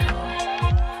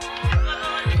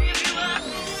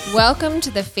Welcome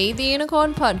to the Feed the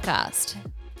Unicorn podcast.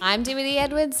 I'm Dimity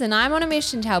Edwards and I'm on a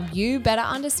mission to help you better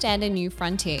understand a new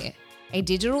frontier, a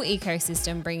digital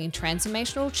ecosystem bringing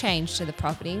transformational change to the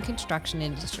property and construction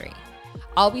industry.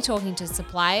 I'll be talking to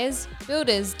suppliers,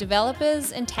 builders,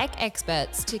 developers, and tech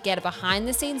experts to get a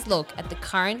behind-the-scenes look at the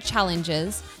current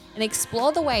challenges and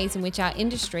explore the ways in which our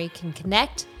industry can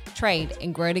connect, trade,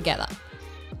 and grow together.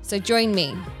 So join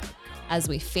me as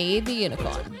we feed the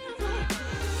unicorn.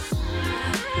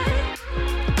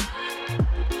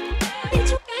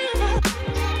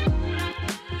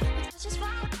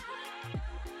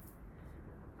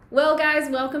 Well, guys,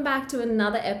 welcome back to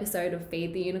another episode of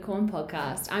Feed the Unicorn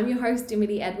podcast. I'm your host,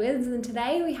 Dimity Edwards, and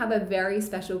today we have a very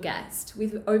special guest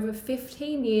with over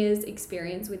 15 years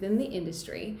experience within the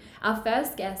industry. Our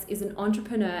first guest is an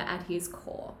entrepreneur at his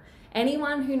core.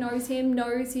 Anyone who knows him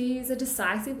knows he is a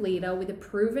decisive leader with a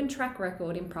proven track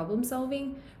record in problem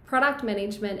solving, product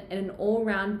management, and an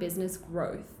all-round business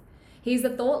growth. He's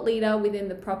a thought leader within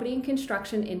the property and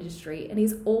construction industry, and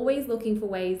he's always looking for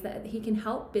ways that he can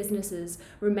help businesses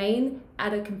remain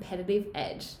at a competitive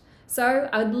edge. So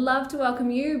I would love to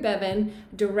welcome you, Bevan,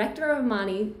 Director of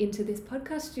Money, into this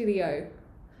podcast studio.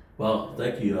 Well,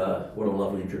 thank you. What a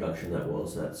lovely introduction that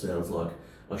was. That sounds like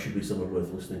I should be someone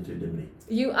worth listening to, Dimity.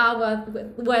 You are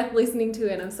worth listening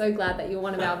to, and I'm so glad that you're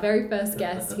one of our very first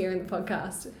guests here in the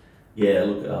podcast. Yeah,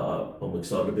 look, I'm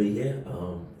excited to be here.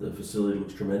 The facility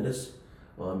looks tremendous.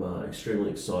 I'm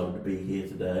extremely excited to be here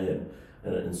today,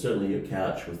 and certainly your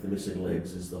couch with the missing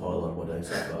legs is the highlight of my day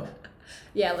so far.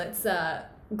 Yeah,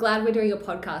 glad we're doing a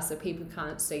podcast so people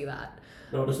can't see that.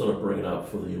 No, I just thought I'd bring it up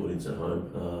for the audience at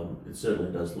home. It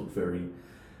certainly does look very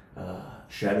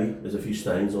shabby. There's a few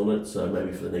stains on it, so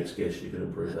maybe for the next guest you could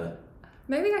improve that.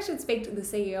 Maybe I should speak to the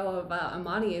CEO of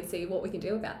Amani and see what we can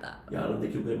do about that. Yeah, I don't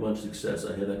think you'll get much success.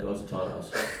 I hear that guy's a tight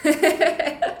ass.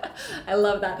 I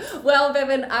love that. Well,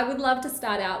 Bevan, I would love to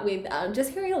start out with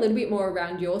just hearing a little bit more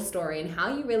around your story and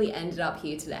how you really ended up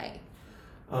here today.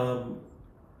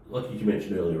 Like you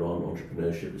mentioned earlier on,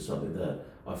 entrepreneurship is something that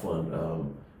I find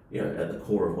at the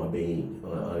core of my being.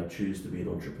 I choose to be an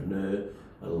entrepreneur.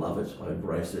 I love it. I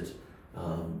embrace it.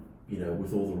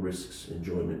 With all the risks,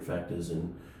 enjoyment factors,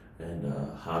 and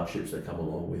hardships that come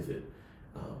along with it.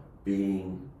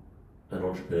 Being an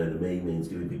entrepreneur to me means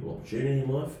giving people opportunity in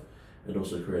life and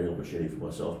also creating opportunity for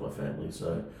myself, my family.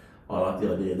 So I like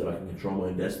the idea that I can control my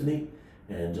own destiny,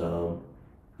 and I'm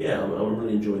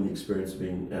really enjoying the experience of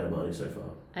being at Amani so far.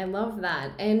 I love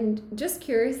that. And just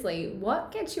curiously,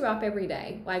 what gets you up every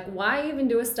day? Like, why even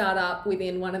do a startup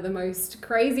within one of the most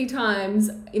crazy times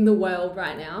in the world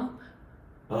right now?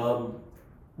 Well,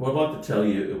 I'd like to tell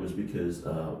you it was because it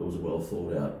was a well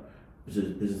thought out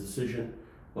business decision.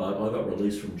 But I got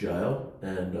released from jail,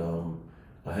 and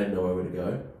I had nowhere to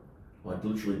go. I'd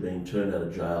literally been turned out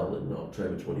of jail in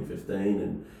October 2015,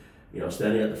 and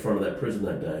standing at the front of that prison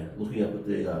that day, looking up at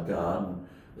the guard and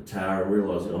the tower, and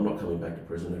realising I'm not coming back to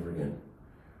prison ever again.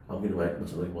 I'm going to make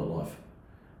something of my life.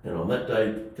 And on that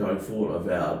day going forward, I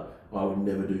vowed I would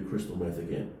never do crystal meth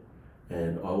again,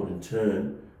 and I would in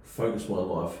turn focus my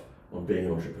life on being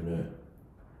an entrepreneur.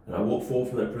 And I walked forward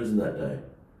from that prison that day.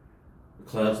 The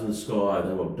clouds in the sky,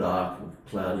 they were dark and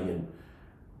cloudy,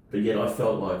 but yet I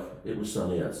felt like it was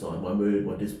sunny outside. My mood,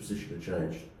 my disposition had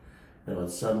changed, and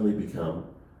I'd suddenly become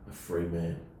a free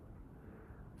man.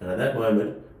 And at that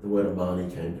moment, the word Amani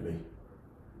came to me.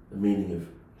 The meaning of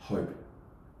hope,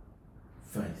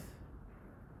 faith,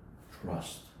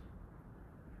 trust.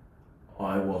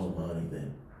 I was Amani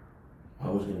then. I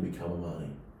was going to become Amani.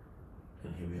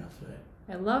 And here we are today.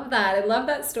 I love that. I love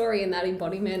that story and that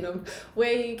embodiment of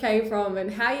where you came from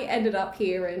and how you ended up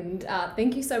here. And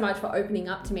thank you so much for opening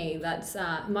up to me.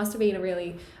 That must have been a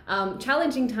really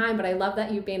challenging time, but I love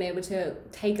that you've been able to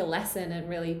take a lesson and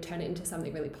really turn it into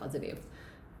something really positive.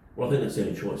 Well, I think that's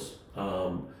any choice.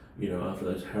 After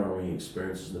those harrowing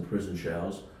experiences in the prison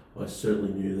showers, I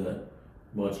certainly knew that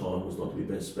my time was not to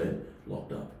be best spent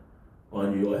locked up. I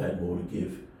knew I had more to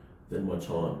give than my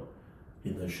time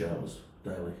in those showers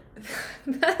daily.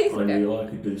 I knew I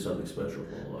could do something special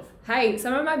for my life. Hey,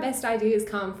 some of my best ideas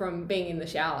come from being in the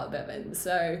shower, Bevan,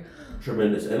 so...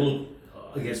 Tremendous. And look,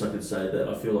 I guess I could say that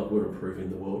I feel like we're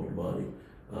improving the world of Amani.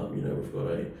 We've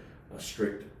got a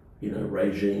strict,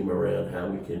 regime around how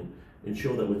we can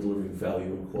ensure that we're delivering value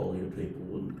and quality to people,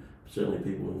 and certainly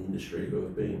people in the industry who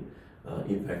have been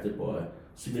impacted by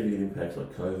significant impacts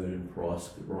like COVID and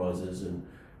price rises, and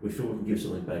we feel we can give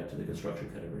something back to the construction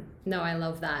category. No, I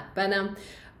love that. But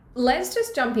let's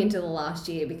just jump into the last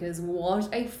year, because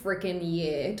what a freaking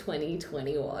year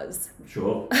 2020 was.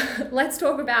 Sure. Let's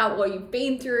talk about what you've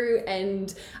been through,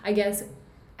 and I guess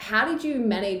how did you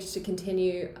manage to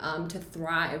continue to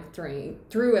thrive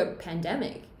through a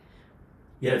pandemic?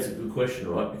 Yeah, it's a good question,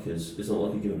 right? Because it's not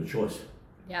like you're given a choice.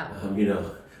 Yeah.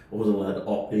 I wasn't allowed to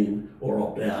opt in or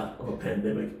opt out of a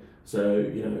pandemic.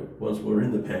 So, once we're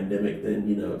in the pandemic, then,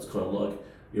 it's kind of like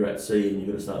you're at sea and you've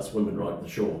got to start swimming right to the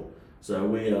shore. So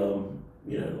we,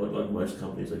 like most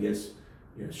companies, I guess,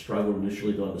 struggled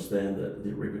initially to understand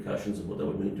the repercussions of what that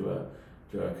would mean to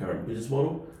our current business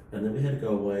model. And then we had to go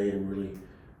away and really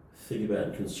think about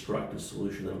and construct a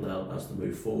solution that allowed us to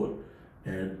move forward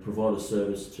and provide a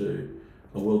service to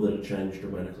a world that had changed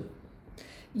dramatically.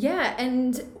 Yeah,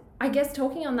 and I guess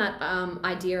talking on that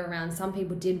idea around some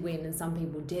people did win and some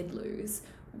people did lose,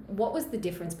 what was the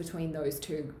difference between those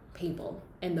two people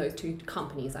and those two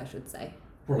companies, I should say?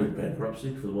 Probably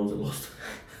bankruptcy for the ones that lost.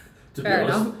 To Fair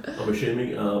be honest, enough. I'm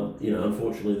assuming,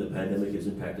 unfortunately the pandemic has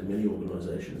impacted many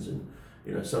organisations, and,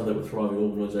 some that were thriving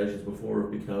organisations before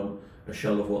have become a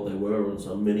shell of what they were,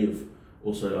 and many have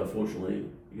also, unfortunately,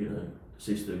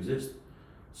 ceased to exist.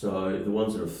 So the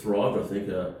ones that have thrived, I think,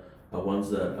 are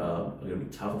ones that are going to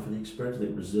be tougher for the experience. I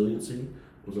think resiliency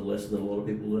was a lesson that a lot of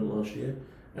people learned last year,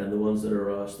 and the ones that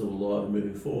are still alive and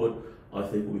moving forward, I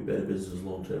think will be better businesses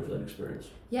long term for that experience.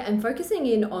 Yeah, and focusing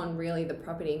in on really the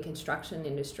property and construction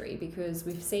industry, because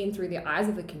we've seen through the eyes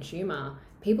of the consumer,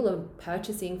 people are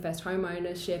purchasing, first home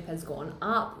ownership has gone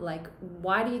up. Like,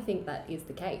 why do you think that is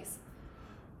the case?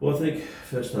 Well, I think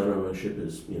first home ownership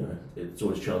is, it's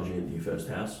always challenging into your first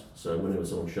house. So whenever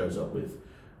someone shows up with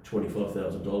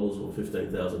 $25,000 or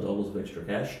 $15,000 of extra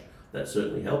cash, that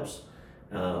certainly helps.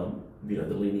 The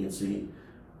leniency,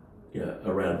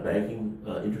 around banking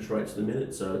interest rates at the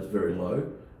minute, so it's very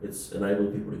low. It's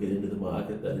enabling people to get into the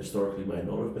market that historically may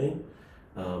not have been.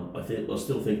 I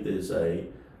still think there's a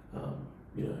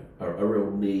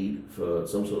real need for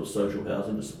some sort of social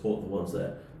housing to support the ones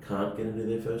that can't get into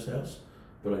their first house.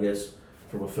 But I guess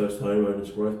from a first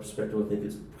homeowner's growth perspective, I think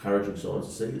it's encouraging signs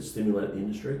to see. It's stimulated the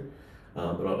industry.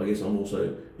 But I guess I'm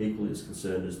also equally as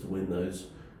concerned as to when those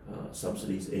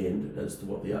subsidies end as to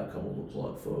what the outcome will look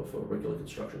like for regular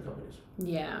construction companies.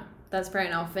 Yeah, that's fair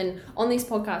enough. And on this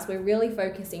podcast, we're really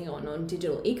focusing on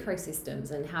digital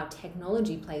ecosystems and how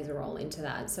technology plays a role into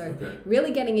that. So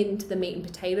really getting into the meat and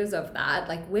potatoes of that,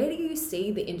 like where do you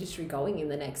see the industry going in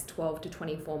the next 12 to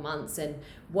 24 months? And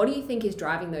what do you think is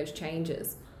driving those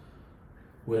changes?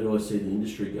 Where do I see the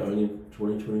industry going in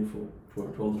 2024,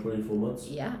 12 to 24 months?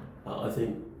 Yeah. I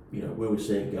think, where we're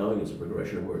seeing it going is a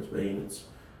progression of where it's been.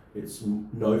 It's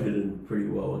noted and pretty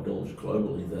well acknowledged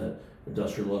globally that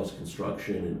industrialised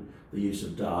construction and the use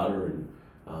of data and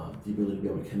the ability to be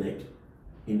able to connect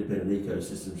independent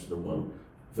ecosystems to one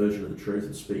version of the truth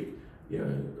and speak, in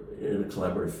a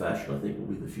collaborative fashion, I think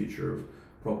will be the future of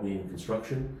property and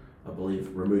construction. I believe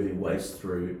removing waste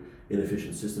through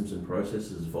inefficient systems and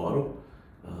processes is vital.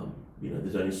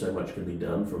 There's only so much can be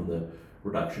done from the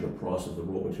reduction of price of the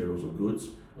raw materials or goods.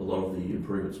 A lot of the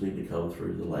improvements need to come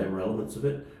through the labour elements of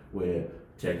it, where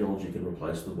technology can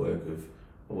replace the work of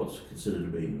what's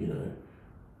considered to be,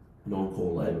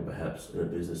 non-core labour perhaps in a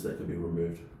business that could be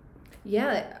removed.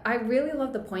 Yeah, I really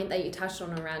love the point that you touched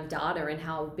on around data and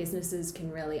how businesses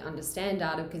can really understand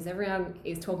data, because everyone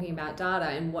is talking about data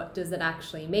and what does it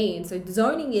actually mean. So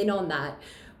zoning in on that,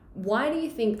 why do you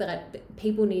think that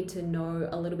people need to know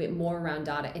a little bit more around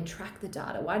data and track the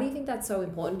data? Why do you think that's so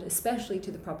important, especially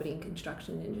to the property and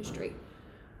construction industry?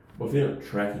 Well, if you're not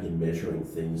tracking and measuring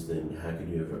things, then how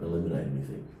can you ever eliminate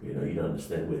anything? You don't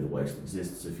understand where the waste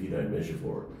exists if you don't measure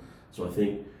for it. So I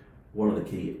think one of the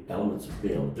key elements of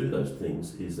being able to do those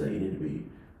things is that you need to be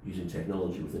using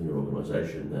technology within your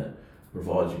organisation that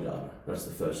provides you data. That's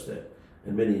the first step.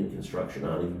 And many in construction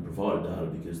aren't even provided data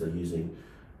because they're using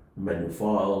manual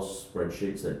files,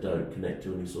 spreadsheets that don't connect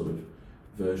to any sort of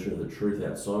version of the truth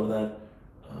outside of that.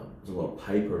 There's a lot of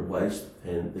paper and waste,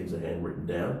 and things are handwritten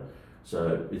down.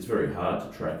 So it's very hard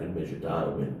to track and measure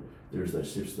data when there is no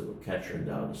system of capturing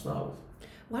data to start with.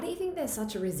 Why do you think there's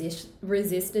such a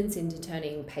resistance into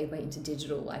turning paper into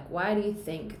digital? Like, why do you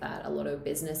think that a lot of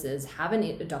businesses haven't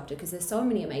adopted? Because there's so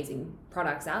many amazing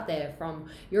products out there. From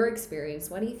your experience,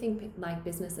 why do you think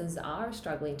businesses are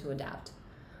struggling to adapt?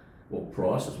 Well,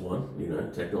 price is one.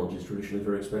 Technology is traditionally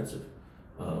very expensive.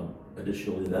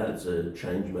 Additionally to that, it's a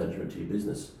change management to your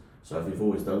business. So if you've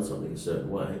always done something a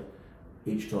certain way,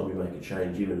 each time you make a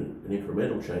change, even an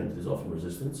incremental change, there's often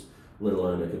resistance, let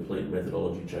alone a complete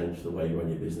methodology change to the way you run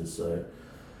your business. So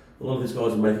a lot of these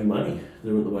guys are making money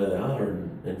doing it the way they are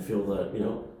and feel that,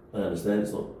 they understand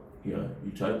it's not,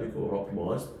 utopic or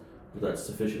optimised, but that's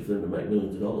sufficient for them to make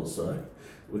millions of dollars. So,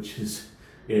 which is,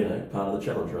 part of the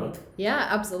challenge, right? Yeah,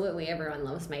 absolutely. Everyone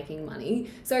loves making money.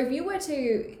 So if you were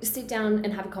to sit down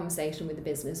and have a conversation with a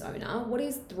business owner, what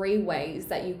is 3 ways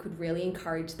that you could really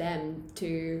encourage them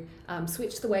to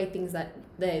switch the way things that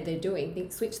they're doing,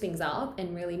 switch things up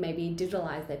and really maybe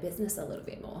digitalize their business a little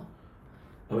bit more?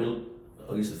 I mean,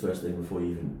 I guess the first thing before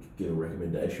you even give a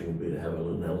recommendation would be to have a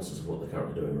little analysis of what they're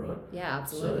currently doing, right? Yeah,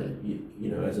 absolutely. So,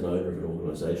 you know, as an owner of an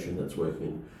organisation that's working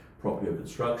in property or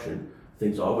construction,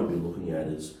 things I would be looking at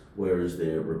is where is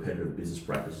their repetitive business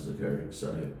practices occurring. So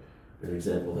an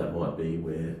example that might be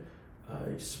where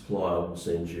a supplier will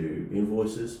send you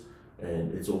invoices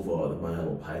and it's all via the mail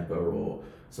or paper or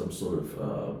some sort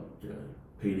of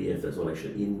PDF that's not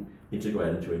actually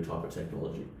integrated into any type of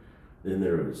technology. Then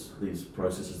there is these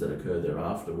processes that occur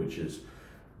thereafter, which is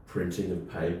printing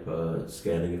of paper,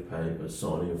 scanning of paper,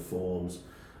 signing of forms,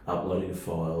 uploading of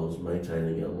files,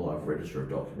 maintaining a live register of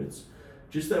documents.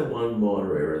 Just that one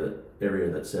minor area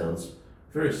that sounds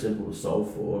very simple to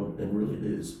solve for, and really it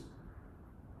is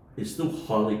still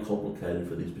highly complicated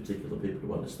for these particular people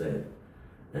to understand.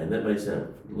 And that may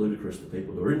sound ludicrous to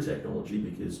people who are in technology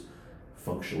because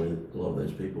functionally a lot of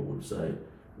those people would say,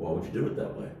 why would you do it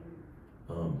that way?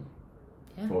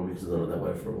 Probably because they've done it that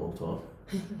way for a long time.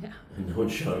 Yeah. And no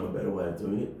one's shown them a better way of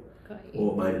doing it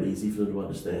or made it easy for them to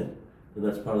understand. And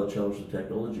that's part of the challenge of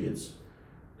technology.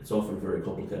 It's often a very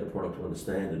complicated product to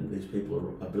understand, and these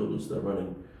people are builders. They're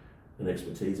running an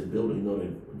expertise in building, not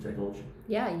in technology.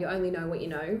 Yeah, you only know what you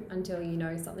know until you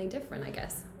know something different, I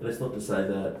guess. And it's not to say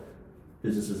that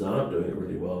businesses aren't doing it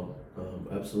really well.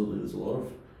 Absolutely, there's a lot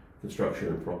of construction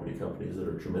and property companies that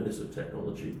are tremendous at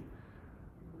technology,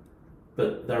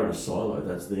 but they're in a silo.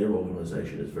 That's their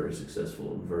organisation is very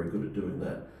successful and very good at doing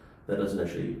that. That doesn't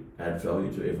actually add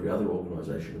value to every other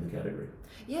organisation in the category.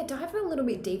 Yeah, dive a little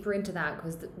bit deeper into that,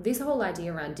 because this whole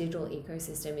idea around digital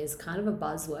ecosystem is kind of a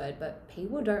buzzword, but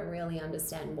people don't really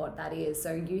understand what that is.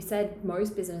 So you said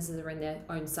most businesses are in their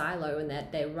own silo and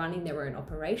that they're running their own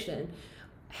operation.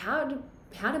 How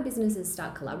do businesses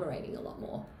start collaborating a lot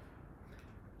more?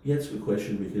 Yeah, it's a good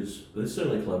question because there's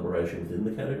certainly collaboration within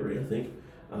the category, I think.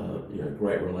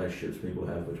 Great relationships people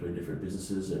have between different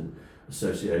businesses, and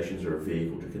associations are a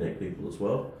vehicle to connect people as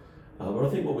well. But I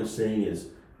think what we're seeing is,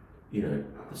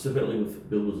 certainly with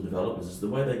builders and developers, is the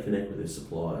way they connect with their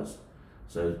suppliers.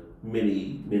 So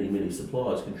many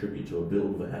suppliers contribute to a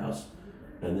build of a house,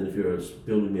 and then if you're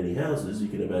building many houses, you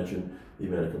can imagine the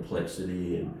amount of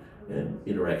complexity and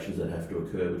interactions that have to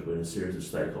occur between a series of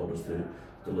stakeholders to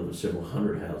deliver several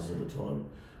hundred houses at a time.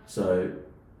 So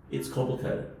it's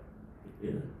complicated.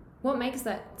 What makes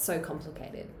that so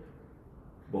complicated?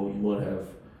 Well, you might have,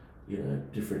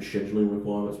 different scheduling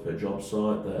requirements per job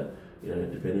site that,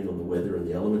 depending on the weather and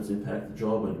the elements impact the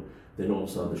job, and then all of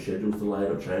a sudden the schedule's delayed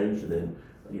or changed, and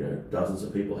then, dozens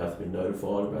of people have to be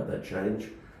notified about that change.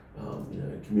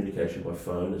 Communication by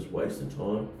phone is wasting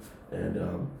time,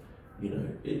 and,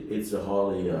 it's a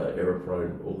highly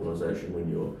error-prone organisation when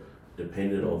you're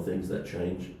dependent on things that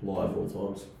change live all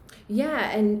times.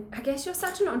 Yeah, and I guess you're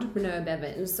such an entrepreneur,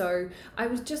 Bevan. So I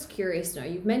was just curious to know,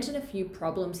 you've mentioned a few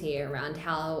problems here around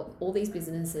how all these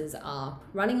businesses are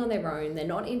running on their own, they're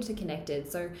not interconnected.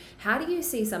 So how do you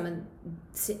see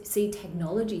see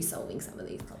technology solving some of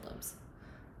these problems?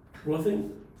 Well, I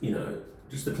think,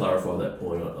 just to clarify that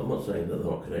point, I'm not saying that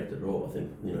they're not connected at all. I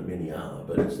think, many are,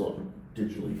 but it's not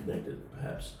digitally connected,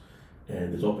 perhaps.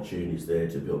 And there's opportunities there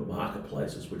to build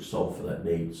marketplaces which solve for that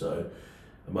need. So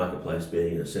a marketplace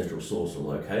being a central source or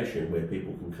location where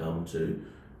people can come to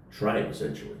trade,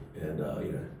 essentially. And,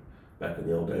 back in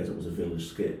the old days, it was a village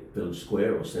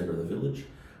square or centre of the village.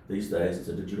 These days, it's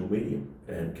a digital medium,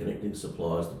 and connecting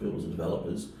suppliers to builders and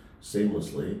developers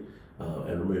seamlessly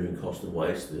and removing cost and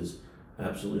waste is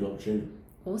absolutely an opportunity.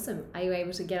 Awesome. Are you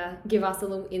able to give us a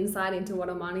little insight into what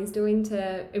Amani's doing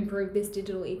to improve this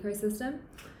digital ecosystem?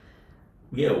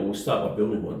 Yeah, we'll start by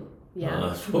building one.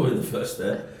 Yeah. It's probably the first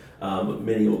step.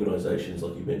 Many organisations,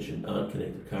 like you mentioned, aren't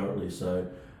connected currently. So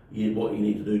what you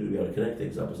need to do to be able to connect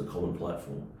things up is a common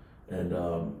platform. And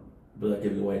without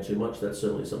giving away too much, that's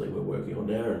certainly something we're working on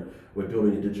now. And we're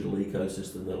building a digital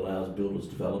ecosystem that allows builders,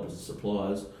 developers and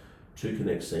suppliers to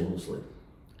connect seamlessly.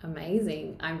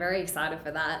 Amazing. I'm very excited for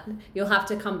that. You'll have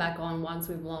to come back on once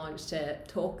we've launched to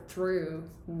talk through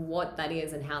what that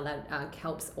is and how that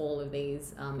helps all of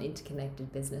these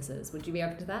interconnected businesses. Would you be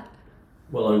open to that?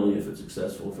 Well, only if it's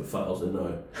successful. If it fails, then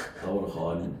no. I want to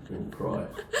hide and cry.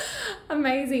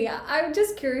 Amazing. I'm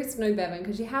just curious to know, Bevan,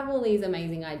 because you have all these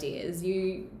amazing ideas.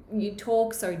 You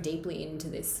talk so deeply into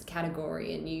this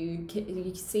category, and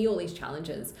you see all these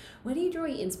challenges. Where do you draw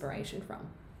your inspiration from?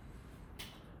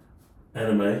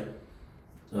 Anime.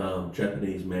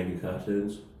 Japanese manga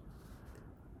cartoons,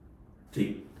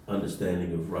 deep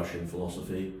understanding of Russian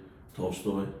philosophy,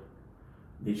 Tolstoy,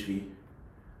 Nietzsche.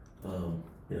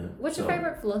 What's your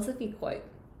favourite philosophy quote?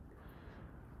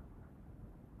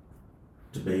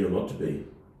 To be or not to be?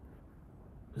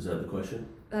 Is that the question?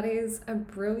 That is a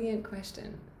brilliant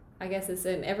question. I guess it's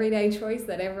an everyday choice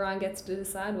that everyone gets to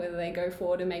decide whether they go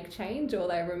forward and make change or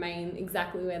they remain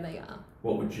exactly where they are.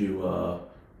 What would you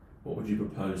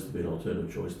propose to be an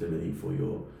alternative choice, Dimity, for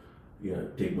your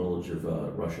deep knowledge of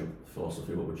Russian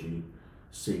philosophy? What would you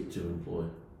seek to employ?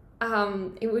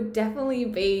 It would definitely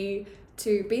be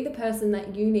to be the person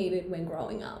that you needed when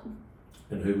growing up.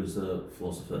 And who was the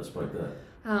philosopher that spoke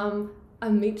that?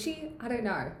 Amici? I don't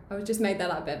know. I just made that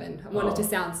up, Evan. I wanted to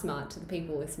sound smart to the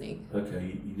people listening.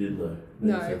 Okay, you didn't know.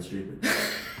 No. You sound stupid.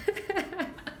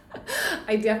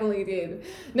 I definitely did.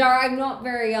 No, I'm not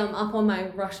very up on my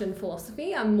Russian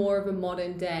philosophy. I'm more of a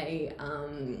modern day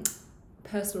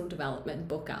personal development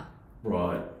booker.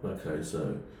 Right. Okay.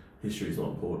 So history is not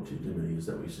important to you, Dimity. Is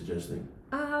that what you're suggesting?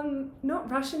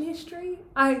 Not Russian history.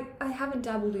 I haven't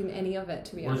dabbled in any of it,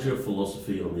 to be honest. What is your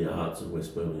philosophy on the arts of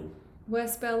West Berlin?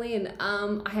 West Berlin.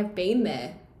 I have been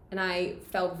there. And I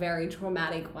felt very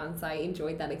traumatic once I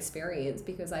enjoyed that experience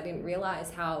because I didn't realize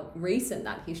how recent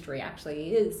that history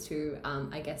actually is to,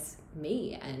 I guess,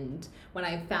 me. And when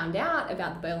I found out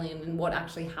about the Berlin and what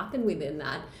actually happened within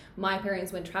that, my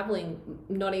parents went traveling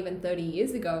not even 30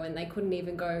 years ago and they couldn't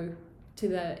even go to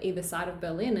the either side of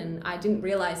Berlin. And I didn't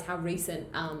realize how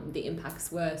recent the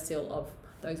impacts were still of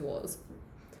those wars.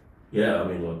 Yeah, I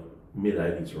mean, like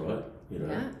mid-80s, right?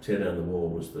 Yeah. Tear down the wall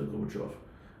was the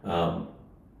Gorbachev.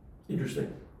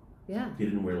 Interesting. Yeah. You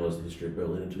didn't realise the history of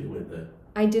Berlin until you went there.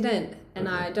 I didn't. And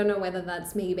Okay. I don't know whether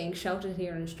that's me being sheltered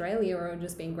here in Australia or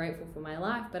just being grateful for my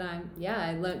life. But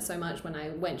I learned so much when I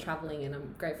went travelling and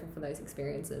I'm grateful for those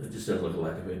experiences. It just sounds like a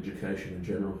lack of education in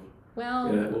general.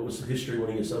 Well, Yeah, what was history one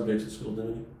of your subjects at school,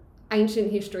 Dimity?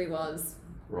 ancient history was,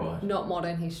 Right. not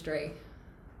modern history.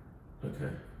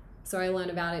 Okay. So I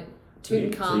learned about it, So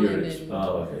Tutankhamun and...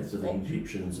 okay. So the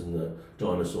Egyptians and the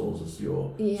dinosaurs is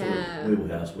your Yeah. sort of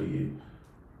wheelhouse where you...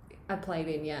 I played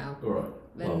in, yeah. All right.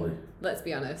 Then, Lovely. let's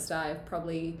be honest, I've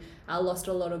probably lost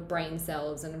a lot of brain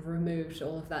cells and have removed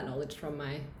all of that knowledge from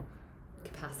my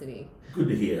capacity. Good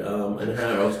to hear. And how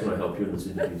else can I help you in this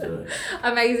interview today?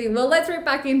 Amazing. Well, let's rip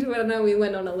back into it. I know we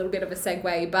went on a little bit of a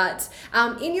segue, but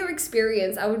in your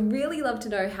experience, I would really love to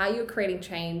know how you're creating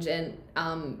change and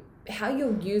how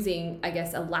you're using, I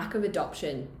guess, a lack of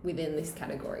adoption within this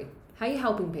category. How are you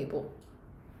helping people?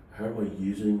 How am I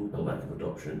using a lack of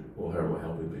adoption, or how am I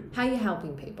helping people? How are you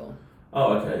helping people?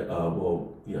 Oh, okay.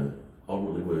 Well,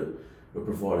 ultimately we're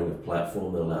providing a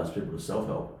platform that allows people to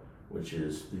self-help, which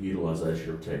is the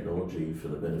utilisation of technology for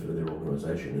the benefit of their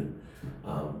organisation,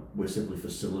 and we're simply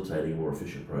facilitating a more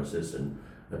efficient process and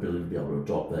ability to be able to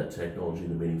adopt that technology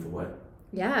in a meaningful way.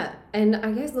 Yeah, and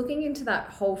I guess looking into that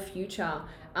whole future,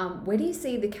 where do you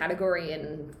see the category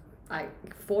in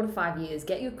like 4 to 5 years?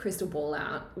 Get your crystal ball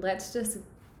out. Let's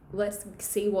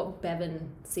see what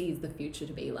Bevan sees the future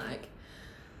to be like.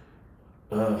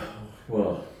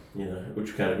 Well,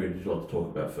 which category did you like to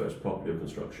talk about first, property or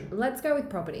construction? Let's go with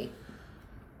property.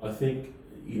 I think,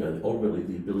 ultimately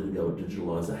the ability to be able to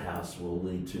digitalise a house will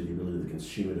lead to the ability of the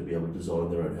consumer to be able to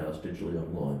design their own house digitally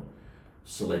online,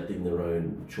 selecting their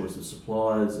own choice of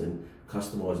suppliers and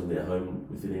customising their home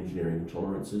within engineering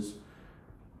tolerances,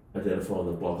 identifying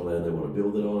the block of land they want to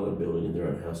build it on and building in their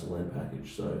own house and land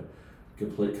package. So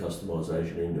complete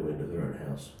customisation end-to-end of their own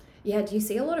house. Yeah, do you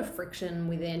see a lot of friction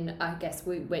within, I guess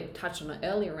we touched on it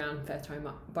earlier around first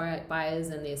home buyers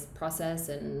and this process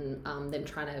and them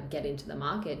trying to get into the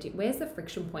market. Where's the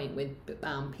friction point with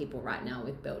people right now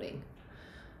with building?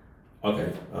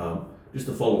 Okay, just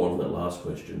to follow on from that last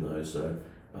question though, so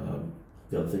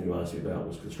the other thing you asked me about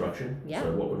was construction. Yeah.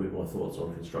 So what would be my thoughts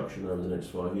on construction over the next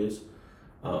 5 years?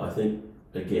 I think,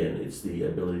 again, it's the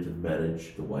ability to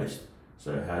manage the waste.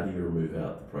 So how do you remove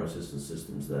out the process and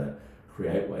systems that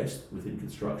create waste within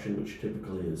construction, which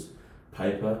typically is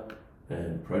paper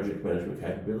and project management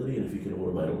capability, and if you can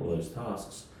automate all of those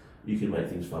tasks, you can make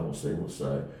things far more seamless.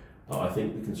 So I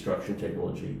think the construction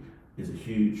technology is a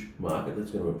huge market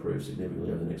that's going to improve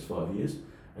significantly over the next 5 years,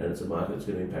 and it's a market that's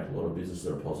going to impact a lot of business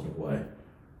in a positive way.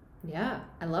 Yeah,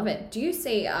 I love it. Do you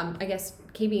see, I guess,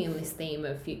 keeping in this theme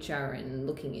of future and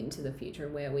looking into the future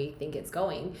and where we think it's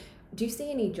going, do you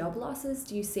see any job losses?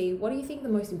 What do you think the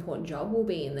most important job will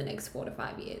be in the next 4 to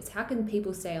 5 years? How can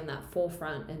people stay on that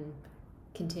forefront and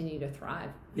continue to thrive?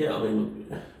 Yeah, I mean,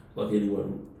 like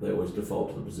anyone, they always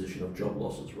default to the position of job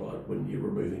losses, right? When you're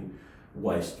removing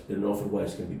waste, and often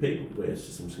waste can be people, where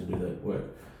systems can do that work.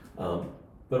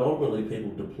 but ultimately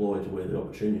people deploy to where the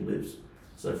opportunity lives.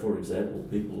 So, for example,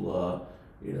 people are,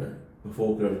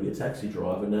 before could only be a taxi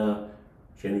driver, now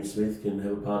Jenny Smith can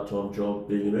have a part-time job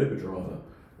being an Uber driver,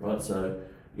 right? So,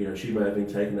 she may have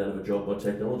been taken out of a job by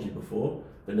technology before,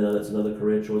 but now that's another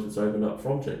career choice that's opened up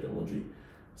from technology.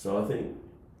 So I think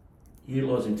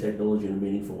utilising technology in a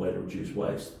meaningful way to reduce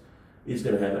waste is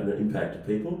going to have an impact to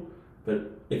people,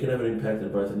 but it can have an impact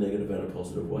in both a negative and a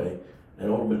positive way. And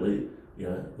ultimately,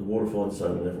 the water finds its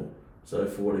own level. So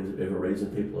for whatever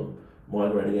reason, people are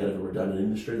migrating out of a redundant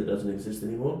industry that doesn't exist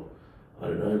anymore. I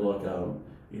don't know, like,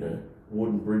 wood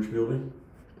and bridge building.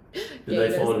 Did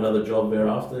they find another job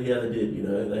thereafter? Yeah, they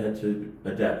did. They had to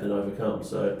adapt and overcome.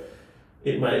 So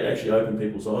it may actually open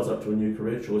people's eyes up to a new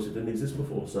career choice that didn't exist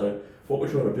before. So what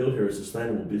we're trying to build here is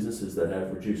sustainable businesses that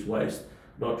have reduced waste,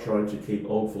 not trying to keep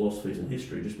old philosophies and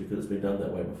history just because it's been done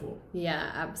that way before.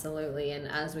 Yeah, absolutely. And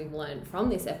as we've learned from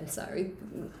this episode,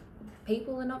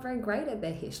 people are not very great at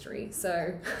their history.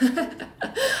 So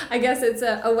I guess it's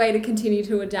a way to continue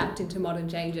to adapt into modern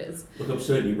changes. Look, I'm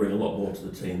certain you bring a lot more to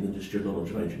the team than just your knowledge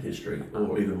of ancient history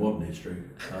or even modern history.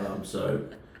 So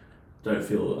don't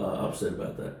feel upset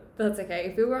about that. That's okay.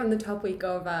 If we were on the topic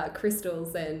of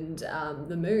crystals and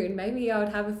the moon, maybe I would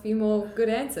have a few more good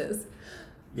answers.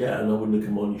 Yeah, and I wouldn't have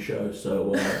come on your show,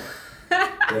 so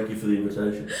thank you for the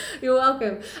invitation. You're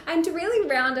welcome. And to really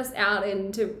round us out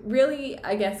and to really,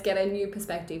 I guess, get a new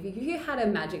perspective, if you had a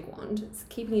magic wand, it's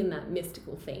keeping in that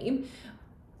mystical theme,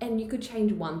 and you could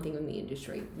change one thing in the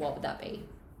industry, what would that be?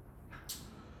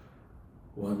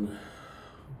 What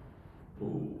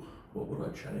would I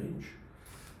change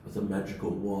with a magical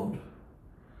wand?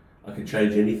 I can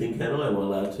change anything, can I? Am I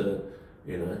allowed to,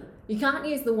 You can't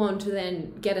use the wand to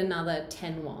then get another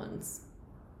 10 wands.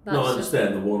 No, I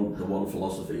understand the wand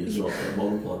philosophy is not to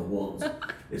multiply the wands.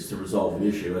 It's to resolve an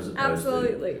issue as opposed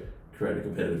to create a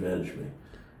competitive advantage for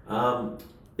me.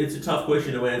 It's a tough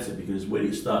question to answer because where do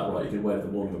you start, right? You can wave the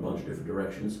wand in a bunch of different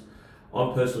directions.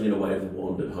 I'm personally going to wave the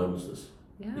wand at homelessness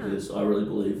because I really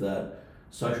believe that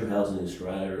social housing in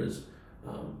Australia is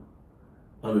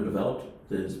underdeveloped.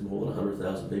 There's more than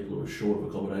 100,000 people who are short of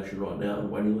accommodation right now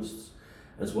on waiting lists,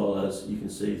 as well as you can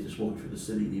see just walking through the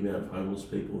city the amount of homeless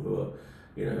people who are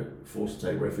forced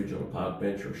to take refuge on a park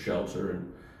bench or a shelter,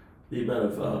 and the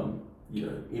amount of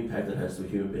impact that has to a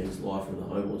human being's life when the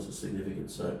homeless is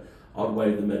significant. So I'd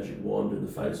wave the magic wand in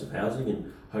the face of housing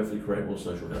and hopefully create more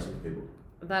social housing for people.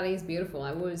 That is beautiful.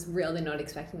 I was really not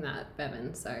expecting that,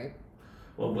 Bevan. So.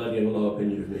 Well, I'm glad you have a low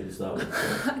opinion of me to start with.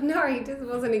 So. No, I just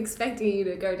wasn't expecting you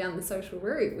to go down the social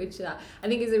route, which I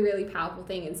think is a really powerful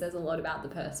thing and says a lot about the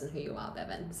person who you are,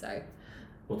 Bevan. So.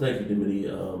 Well, thank you, Dimity.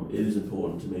 It is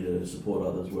important to me to support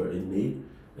others where in need,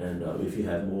 and if you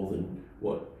have more than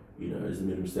what is the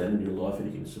minimum standard in your life,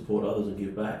 and you can support others and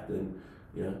give back, then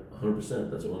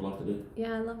 100%. That's what I'd like to do.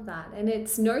 Yeah, I love that, and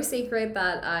it's no secret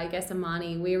that I guess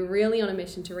Amani, we're really on a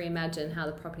mission to reimagine how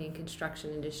the property and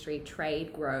construction industry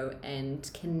trade, grow, and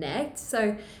connect.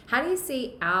 So, how do you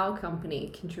see our company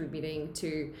contributing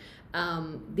to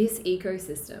this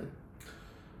ecosystem?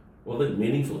 Well, I think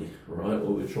meaningfully, right?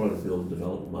 Well, we're trying to build and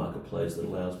develop a marketplace that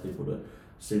allows people to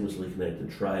seamlessly connect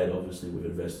and trade. Obviously, we've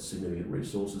invested significant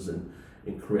resources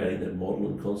in creating that model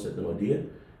and concept and idea.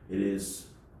 It is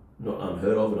not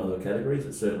unheard of in other categories.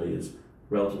 It certainly is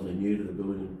relatively new to the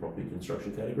building and property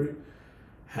construction category.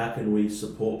 How can we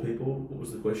support people? What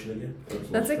was the question again?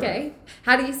 That's okay.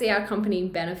 How do you see our company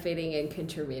benefiting and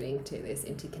contributing to this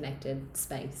interconnected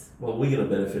space? Well, we're going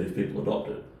to benefit if people adopt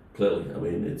it. Clearly, I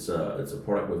mean, it's a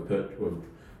product we've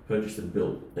purchased and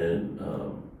built and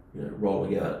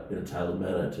rolling out in a tailored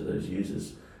manner to those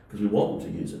users because we want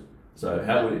them to use it. So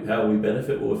how we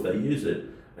benefit? Well, if they use it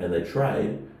and they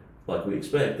trade like we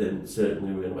expect, then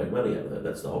certainly we're going to make money out of that.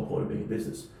 That's the whole point of being a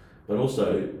business. But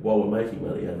also, while we're making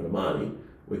money out of Amani,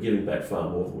 we're giving back far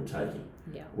more than we're taking.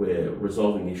 Yeah. We're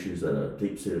resolving issues that are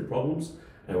deep-seated problems,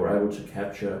 and we're able to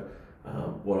capture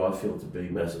what I feel to be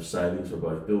massive savings for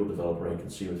both builder, developer and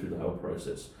consumer through the whole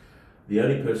process. The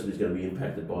only person who's going to be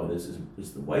impacted by this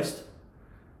is the waste,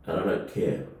 and I don't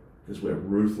care because we're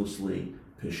ruthlessly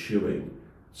pursuing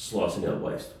slicing up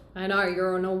waste. I know,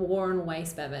 you're on a war on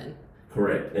waste, Bevan.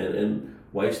 Correct, and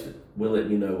waste, we'll let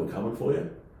you know we're coming for you.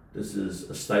 This is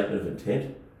a statement of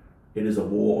intent. It is a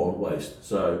war on waste.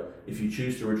 So if you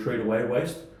choose to retreat away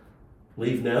waste,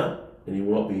 leave now and you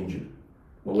will not be injured.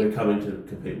 But we're coming to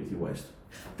compete with your waste.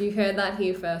 You heard that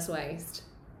here first, waste.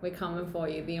 We're coming for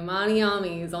you. The Amani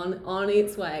army is on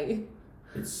its way.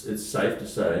 It's safe to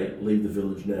say, leave the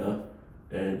village now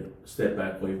and step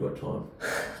back while you've got time.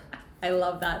 I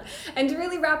love that. And to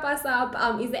really wrap us up,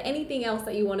 is there anything else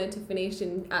that you wanted to finish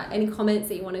and any comments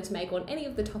that you wanted to make on any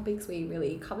of the topics we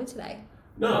really covered today?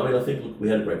 No, I mean, I think look, we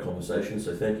had a great conversation,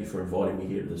 so thank you for inviting me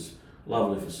here to this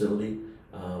lovely facility.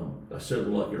 I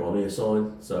certainly like your on-air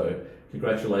sign, so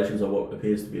congratulations on what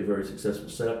appears to be a very successful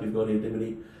setup you've got here,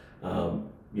 Dimity.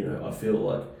 I feel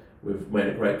like we've made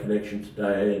a great connection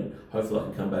today, and hopefully I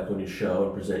can come back on your show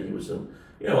and present you with some,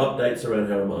 updates around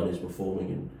how Armani is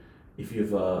performing. And if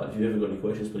you've ever got any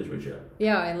questions, please reach out.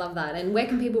 Yeah, I love that. And where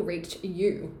can people reach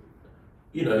you?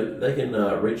 They can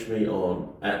reach me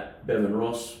on @Bevan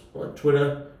Ross on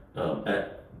Twitter,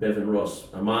 @Bevan Ross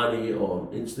Armani on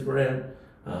Instagram,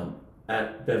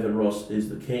 @Bevan Ross is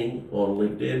the King on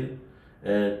LinkedIn,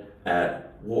 and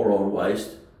 @War on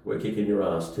Waste, we're kicking your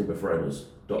ass,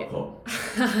 timberframers.com.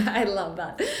 I love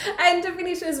that. And to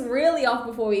finish us really off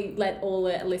before we let all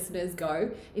the listeners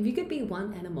go, if you could be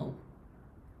one animal,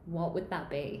 what would that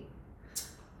be?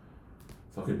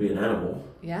 If I could be an animal,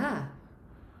 Yeah.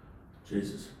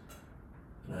 Jesus,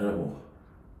 an animal.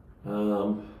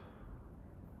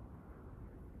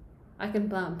 I can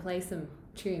play some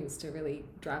tunes to really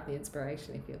drive the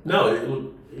inspiration if you're... No,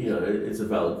 it's a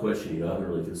valid question. I haven't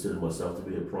really considered myself to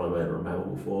be a primate or a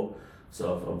mammal before,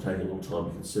 so I'm taking a little time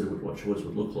to consider what my choice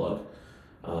would look like.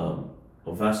 I'm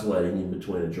vacillating in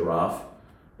between a giraffe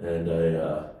and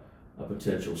a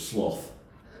potential sloth.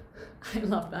 I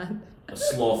love that. A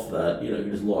sloth that,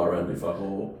 can just lie around and do fuck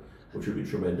all, which would be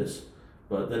tremendous.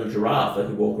 But then a giraffe, they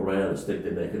could walk around and stick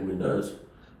their neck in windows,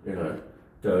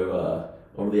 go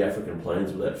onto the African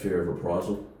plains without fear of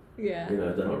reprisal. Yeah.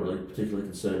 They're not really particularly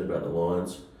concerned about the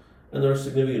lions. And they're a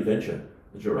significant venture,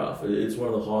 the giraffe. It's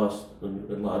one of the highest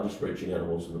and largest reaching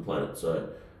animals on the planet, so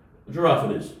a giraffe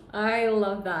it is. I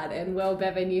love that. And well,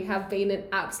 Bevan, you have been an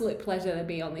absolute pleasure to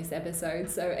be on this episode.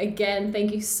 So again,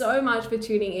 thank you so much for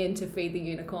tuning in to Feed the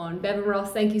Unicorn. Bevan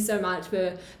Ross, thank you so much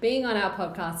for being on our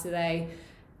podcast today.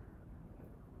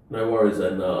 No worries,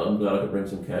 and I'm glad I could bring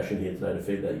some cash in here today to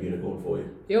feed that unicorn for you.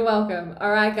 You're welcome.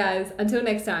 All right, guys. Until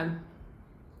next time.